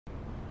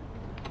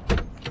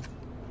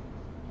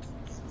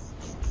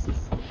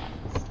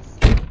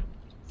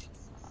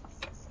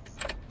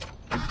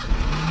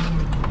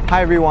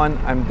Hi everyone,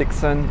 I'm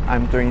Dickson.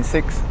 I'm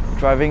 26,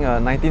 driving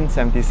a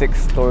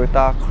 1976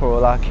 Toyota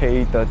Corolla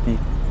KE30.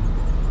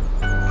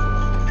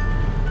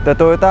 The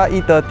Toyota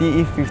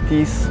E30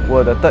 E50s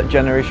were the third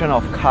generation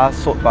of cars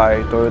sold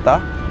by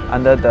Toyota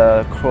under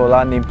the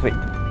Corolla nameplate.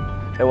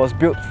 It was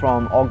built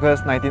from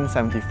August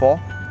 1974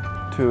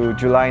 to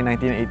July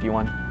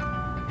 1981.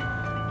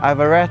 I have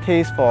a rare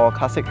taste for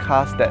classic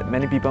cars that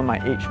many people my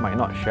age might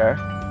not share.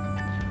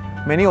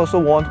 Many also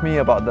warned me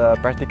about the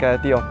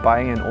practicality of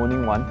buying and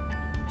owning one,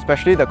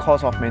 especially the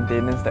cost of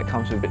maintenance that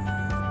comes with it.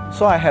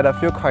 So I had a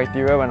few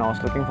criteria when I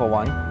was looking for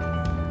one.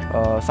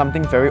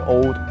 Something very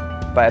old,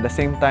 but at the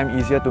same time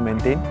easier to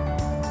maintain,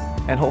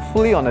 and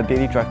hopefully on a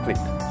daily drive plate.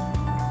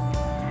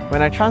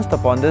 When I chanced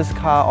upon this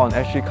car on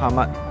SG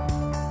Carmart,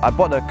 I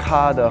bought the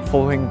car the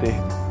following day.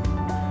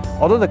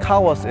 Although the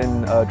car was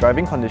in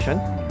driving condition,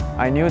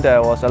 I knew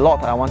there was a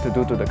lot I want to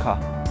do to the car.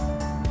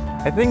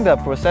 I think the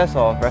process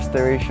of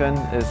restoration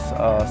is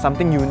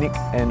something unique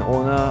an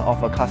owner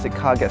of a classic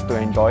car gets to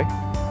enjoy.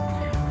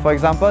 For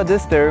example,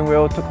 this steering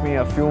wheel took me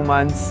a few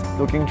months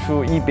looking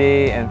through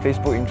eBay and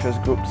Facebook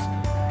interest groups.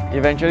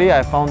 Eventually,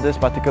 I found this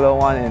particular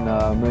one in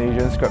a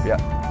Malaysian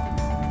scrapyard.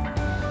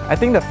 I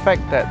think the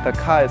fact that the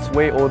car is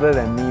way older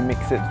than me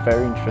makes it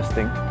very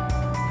interesting.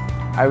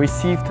 I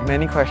received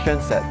many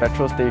questions at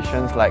petrol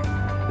stations like,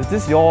 is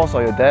this yours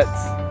or your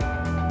dad's?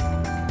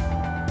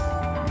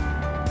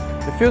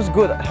 It feels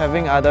good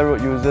having other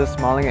road users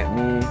smiling at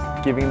me,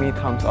 giving me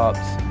thumbs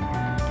ups.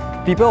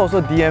 People also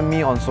DM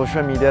me on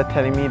social media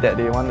telling me that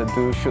they want to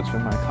do shoots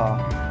with my car.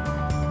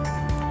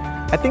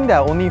 I think there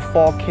are only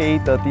 4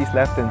 KE30s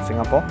left in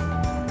Singapore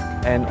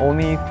and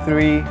only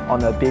 3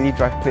 on a daily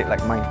drive plate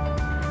like mine.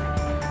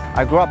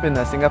 I grew up in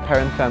a single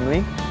parent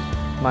family.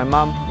 My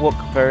mum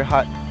worked very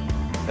hard.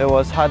 It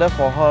was harder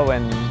for her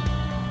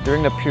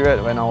during the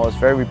period when I was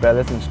very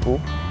rebellious in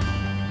school.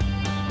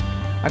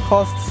 I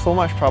caused so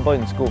much trouble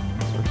in school,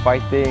 so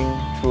fighting,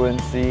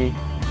 truancy.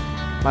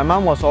 My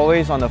mum was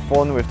always on the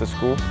phone with the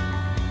school.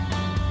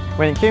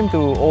 When it came to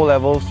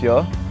O-levels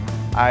year,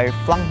 I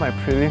flunked my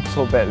prelims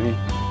so badly.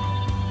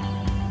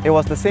 It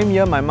was the same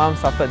year my mum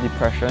suffered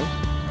depression.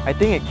 I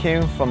think it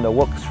came from the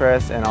work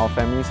stress and our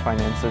family's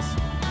finances.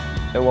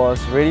 It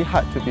was really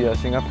hard to be a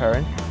single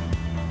parent.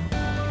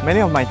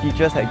 Many of my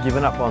teachers had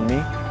given up on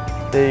me.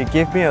 They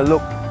gave me a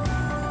look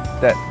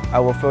that I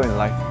will fail in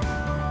life.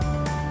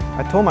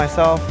 I told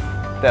myself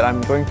that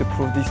I'm going to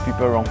prove these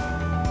people wrong.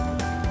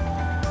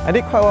 I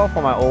did quite well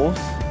for my O's,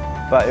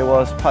 but it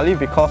was partly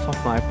because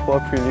of my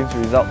poor prelims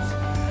results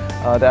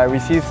that I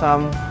received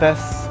some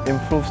Best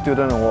Improved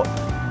Student Award.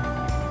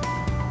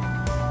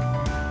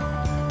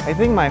 I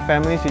think my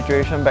family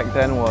situation back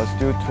then was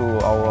due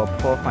to our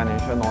poor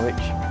financial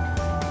knowledge.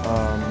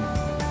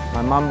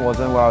 My mum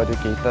wasn't well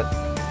educated.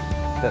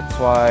 That's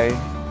why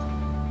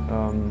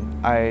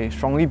I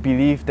strongly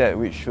believe that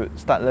we should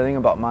start learning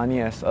about money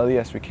as early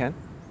as we can.